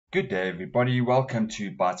Good day, everybody. Welcome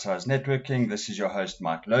to Bite-Size Networking. This is your host,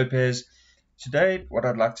 Mike Lopez. Today, what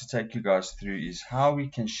I'd like to take you guys through is how we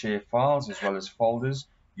can share files as well as folders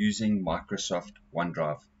using Microsoft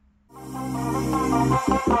OneDrive.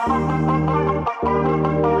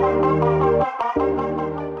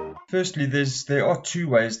 Firstly, there are two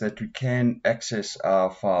ways that we can access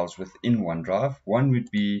our files within OneDrive. One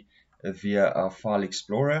would be via our File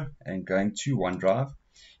Explorer and going to OneDrive.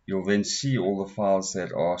 You'll then see all the files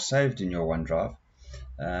that are saved in your OneDrive.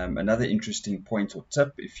 Another interesting point or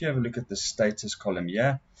tip, if you have a look at the status column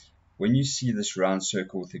here, when you see this round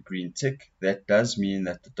circle with a green tick, that does mean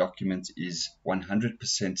that the document is 100%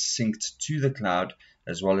 synced to the cloud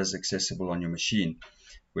as well as accessible on your machine.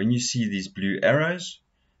 When you see these blue arrows,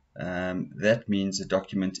 that means the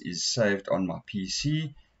document is saved on my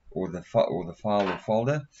PC or the file or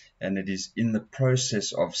folder, and it is in the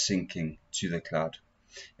process of syncing to the cloud.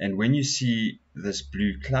 And when you see this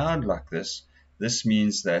blue cloud like this, this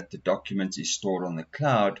means that the document is stored on the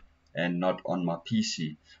cloud and not on my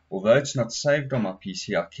PC. Although it's not saved on my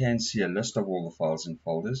PC, I can see a list of all the files and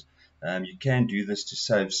folders. You can do this to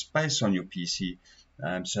save space on your PC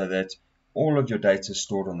so that all of your data is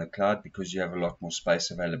stored on the cloud because you have a lot more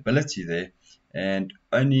space availability there. And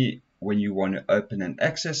only when you want to open and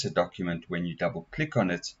access a document, when you double click on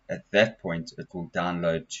it, at that point it will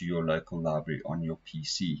download to your local library on your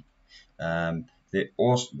PC. There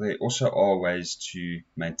also are ways to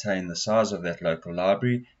maintain the size of that local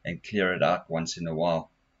library and clear it out once in a while.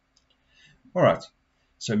 Alright,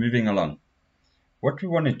 so moving along. What we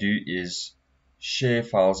want to do is share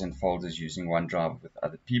files and folders using OneDrive with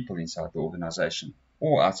other people inside the organization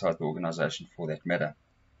or outside the organization for that matter.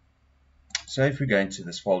 So if we go into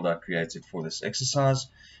this folder I created for this exercise,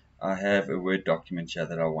 I have a Word document here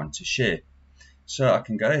that I want to share. So I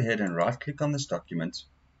can go ahead and right click on this document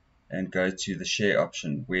and go to the share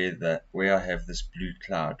option where I have this blue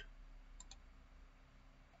cloud.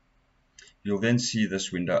 You'll then see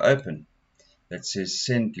this window open that says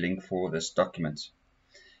send link for this document.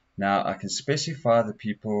 Now I can specify the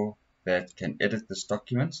people that can edit this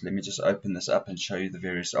document. Let me just open this up and show you the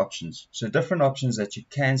various options. So different options that you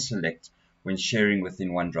can select when sharing within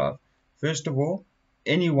OneDrive. First of all,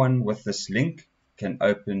 anyone with this link can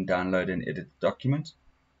open, download and edit the document,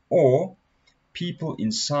 or people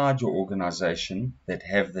inside your organization that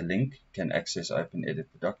have the link can access, open, edit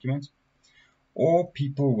the document, or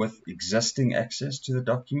people with existing access to the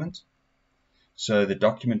document. So the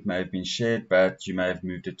document may have been shared, but you may have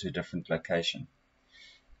moved it to a different location.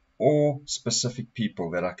 Or specific people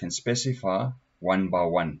that I can specify one by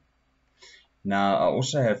one. Now I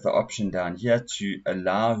also have the option down here to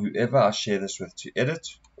allow whoever I share this with to edit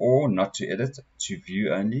or not to edit, to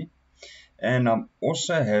view only. And I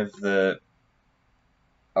also have the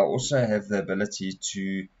ability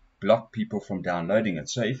to block people from downloading it.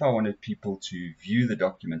 So if I wanted people to view the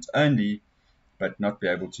document only, but not be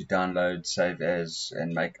able to download, save as,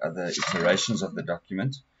 and make other iterations of the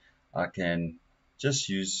document, I can just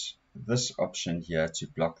use this option here to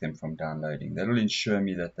block them from downloading. That will ensure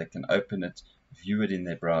me that they can open it, view it in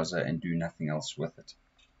their browser, and do nothing else with it.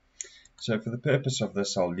 So for the purpose of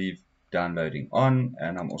this, I'll leave downloading on,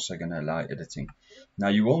 and I'm also going to allow editing. Now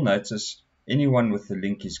you will notice anyone with the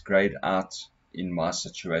link is grayed out in my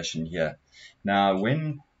situation here. Now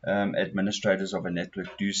when administrators of a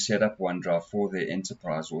network do set up OneDrive for their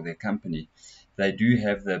enterprise or their company, they do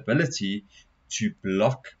have the ability to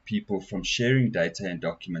block people from sharing data and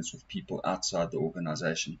documents with people outside the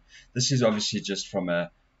organization. This is obviously just from a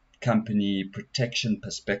company protection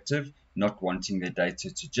perspective, not wanting their data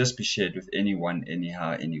to just be shared with anyone,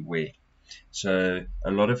 anyhow, anywhere. So a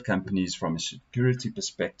lot of companies from a security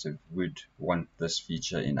perspective would want this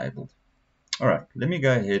feature enabled. Alright, let me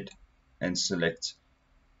go ahead and select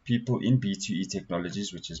people in B2E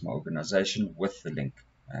Technologies, which is my organization, with the link,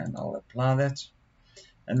 and I'll apply that.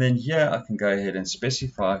 And then here I can go ahead and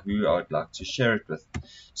specify who I would like to share it with.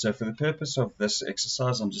 So for the purpose of this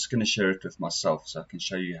exercise, I'm just going to share it with myself so I can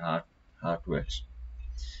show you how it works.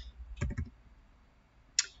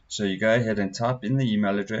 So you go ahead and type in the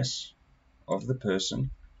email address of the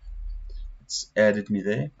person. It's added me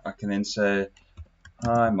there. I can then say,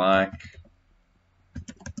 hi Mike,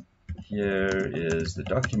 here is the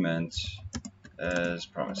document as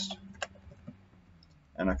promised.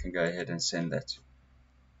 And I can go ahead and send that.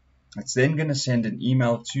 It's then going to send an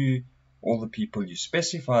email to all the people you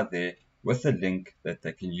specified there with a link that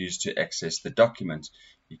they can use to access the document.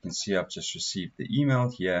 You can see I've just received the email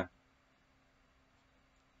here,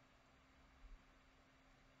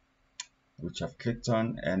 which I've clicked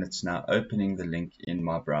on, and it's now opening the link in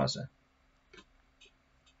my browser.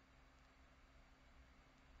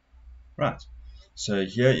 Right, so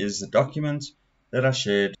here is the document that I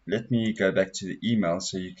shared. Let me go back to the email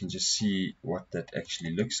so you can just see what that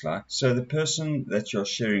actually looks like. So the person that you're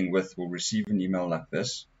sharing with will receive an email like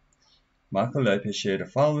this. Michael Lopez shared a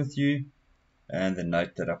file with you, and the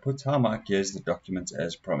note that I put, hi Mike, here's the document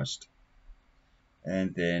as promised.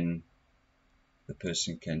 And then the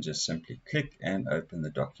person can just simply click and open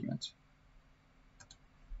the document.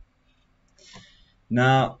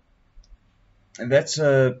 Now, that's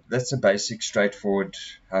a basic, straightforward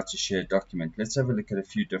how to share a document. Let's have a look at a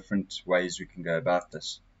few different ways we can go about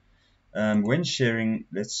this. When sharing,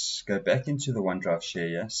 let's go back into the OneDrive share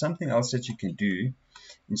here. Something else that you can do,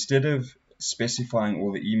 instead of specifying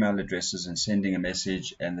all the email addresses and sending a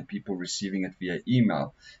message and the people receiving it via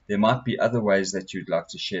email, there might be other ways that you'd like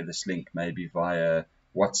to share this link, maybe via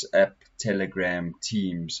WhatsApp, Telegram,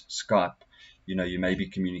 Teams, Skype. You may be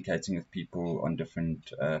communicating with people on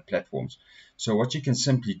different platforms. So what you can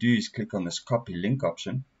simply do is click on this copy link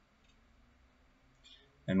option,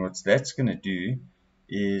 and what that's going to do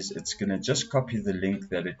is it's going to just copy the link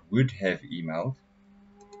that it would have emailed,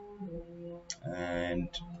 and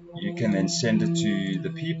you can then send it to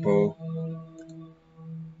the people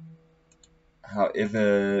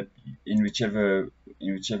however, in whichever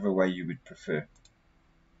way you would prefer.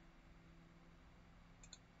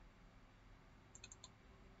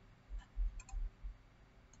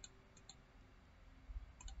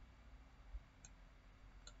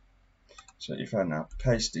 So if I now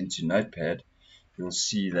paste into Notepad, you'll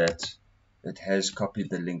see that it has copied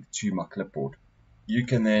the link to my clipboard. You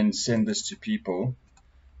can then send this to people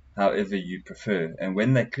however you prefer, and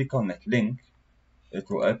when they click on that link, it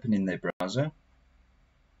will open in their browser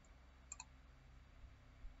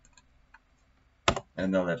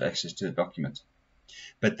and they'll have access to the document.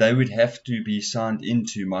 But they would have to be signed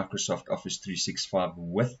into Microsoft Office 365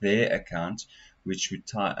 with their account, which would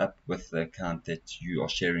tie up with the account that you are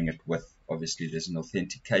sharing it with. Obviously, there's an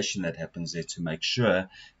authentication that happens there to make sure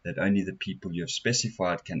that only the people you have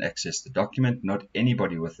specified can access the document, not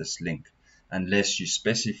anybody with this link, unless you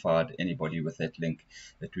specified anybody with that link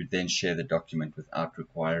that would then share the document without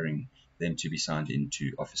requiring them to be signed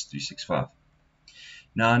into Office 365.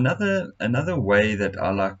 Now, another way that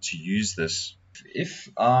I like to use this, if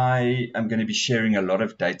I am going to be sharing a lot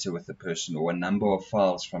of data with a person or a number of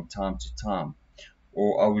files from time to time,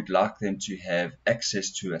 or I would like them to have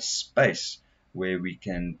access to a space where we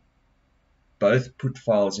can both put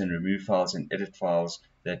files and remove files and edit files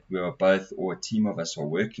that we are both or a team of us are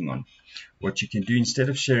working on, what you can do instead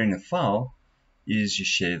of sharing a file is you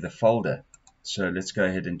share the folder. So let's go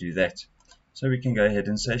ahead and do that. So we can go ahead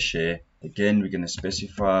and say share. Again, we're going to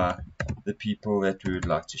specify the people that we would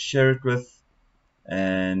like to share it with,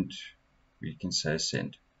 and we can say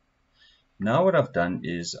send. Now what I've done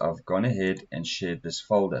is I've gone ahead and shared this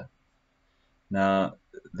folder. Now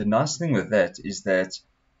the nice thing with that is that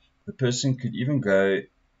the person could even go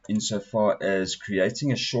insofar as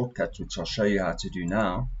creating a shortcut, which I'll show you how to do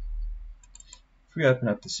now. If we open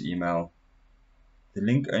up this email, the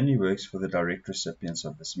link only works for the direct recipients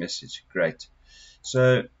of this message. Great.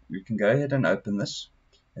 So we can go ahead and open this,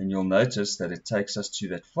 and you'll notice that it takes us to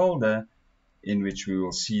that folder in which we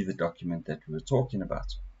will see the document that we were talking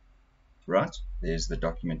about. Right, there's the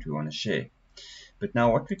document we want to share. But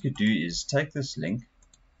now what we could do is take this link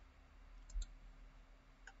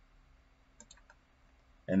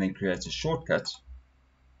and then create a shortcut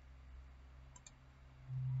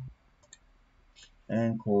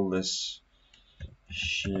and call this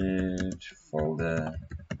shared folder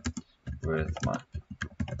with Mike.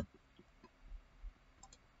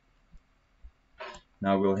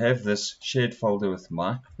 Now we'll have this shared folder with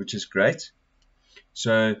Mike, which is great.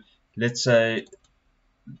 So let's say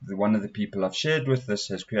one of the people I've shared with this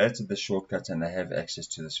has created the shortcut and they have access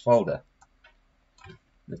to this folder.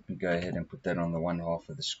 Let me go ahead and put that on the one half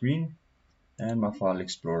of the screen, and my file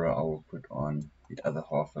explorer I will put on the other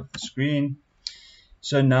half of the screen.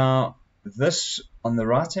 So now this on the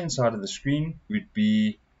right hand side of the screen would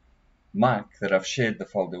be Mike that I've shared the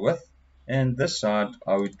folder with, and this side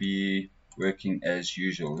I would be working as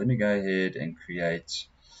usual. Let me go ahead and create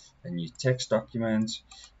a new text document,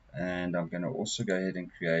 and I'm going to also go ahead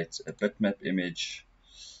and create a bitmap image,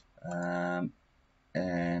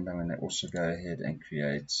 and I'm going to also go ahead and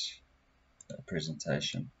create a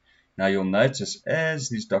presentation. Now you'll notice as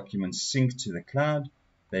these documents sync to the cloud,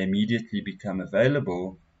 they immediately become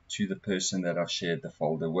available to the person that I've shared the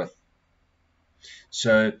folder with.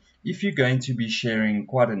 So if you're going to be sharing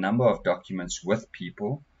quite a number of documents with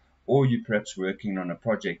people, or you're perhaps working on a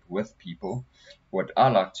project with people, what I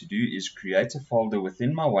like to do is create a folder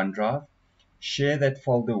within my OneDrive, share that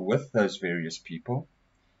folder with those various people.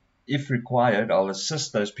 if required, I'll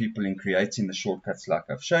assist those people in creating the shortcuts like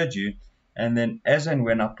I've showed you. And then as and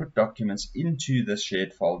when I put documents into the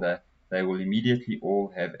shared folder, they will immediately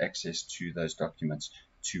all have access to those documents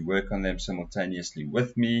to work on them simultaneously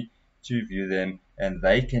with me, to view them, and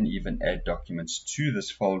they can even add documents to this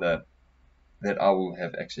folder that I will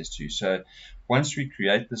have access to. So once we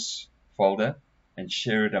create this folder and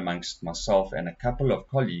share it amongst myself and a couple of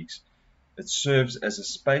colleagues, it serves as a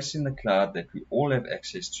space in the cloud that we all have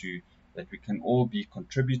access to, that we can all be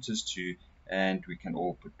contributors to, and we can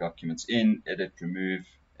all put documents in, edit, remove,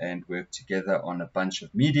 and work together on a bunch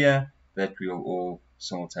of media that we will all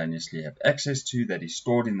simultaneously have access to, that is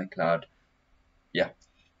stored in the cloud. Yeah,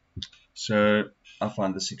 so I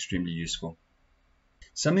find this extremely useful.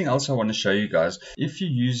 Something else I want to show you guys, if you're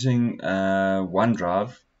using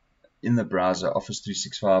OneDrive in the browser, Office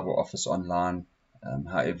 365 or Office Online,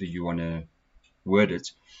 however you want to word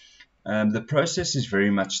it, the process is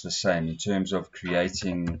very much the same in terms of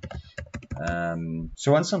creating.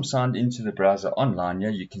 So once I'm signed into the browser online, yeah,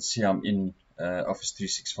 you can see I'm in Office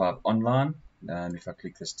 365 Online. If I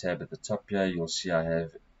click this tab at the top here, you'll see I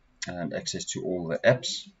have access to all the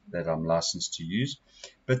apps that I'm licensed to use.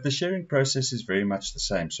 But the sharing process is very much the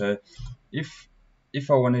same. So if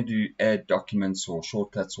I wanted to add documents or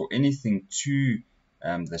shortcuts or anything to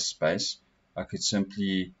this space, I could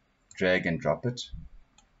simply drag and drop it,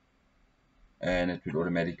 and it would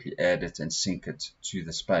automatically add it and sync it to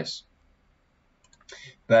the space.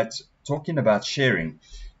 But talking about sharing,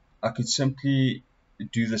 I could simply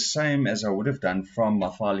do the same as I would have done from my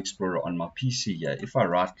File Explorer on my PC here. If I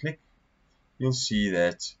right click, you'll see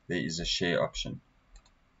that there is a share option.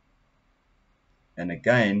 And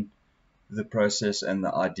again, the process and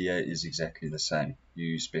the idea is exactly the same.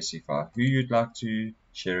 You specify who you'd like to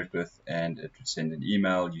share it with, and it would send an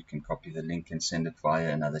email. You can copy the link and send it via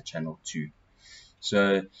another channel too.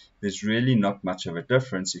 So there's really not much of a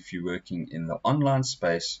difference if you're working in the online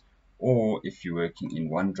space or if you're working in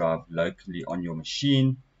OneDrive locally on your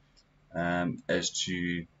machine, as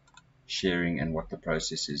to sharing and what the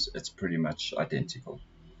process is. It's pretty much identical.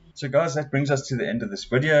 So guys, that brings us to the end of this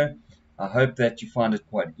video. I hope that you find it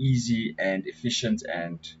quite easy and efficient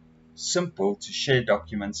and simple to share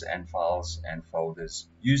documents and files and folders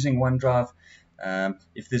using OneDrive.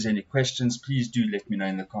 If there's any questions, please do let me know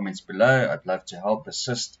in the comments below. I'd love to help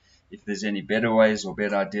assist. If there's any better ways or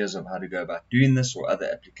better ideas of how to go about doing this or other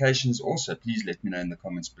applications, also please let me know in the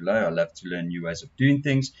comments below. I love to learn new ways of doing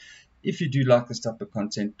things. If you do like this type of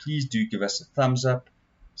content, please do give us a thumbs up,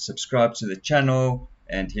 subscribe to the channel,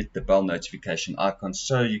 and hit the bell notification icon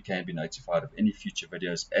so you can be notified of any future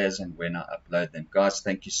videos as and when I upload them. Guys,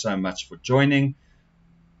 thank you so much for joining.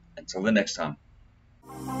 Until the next time.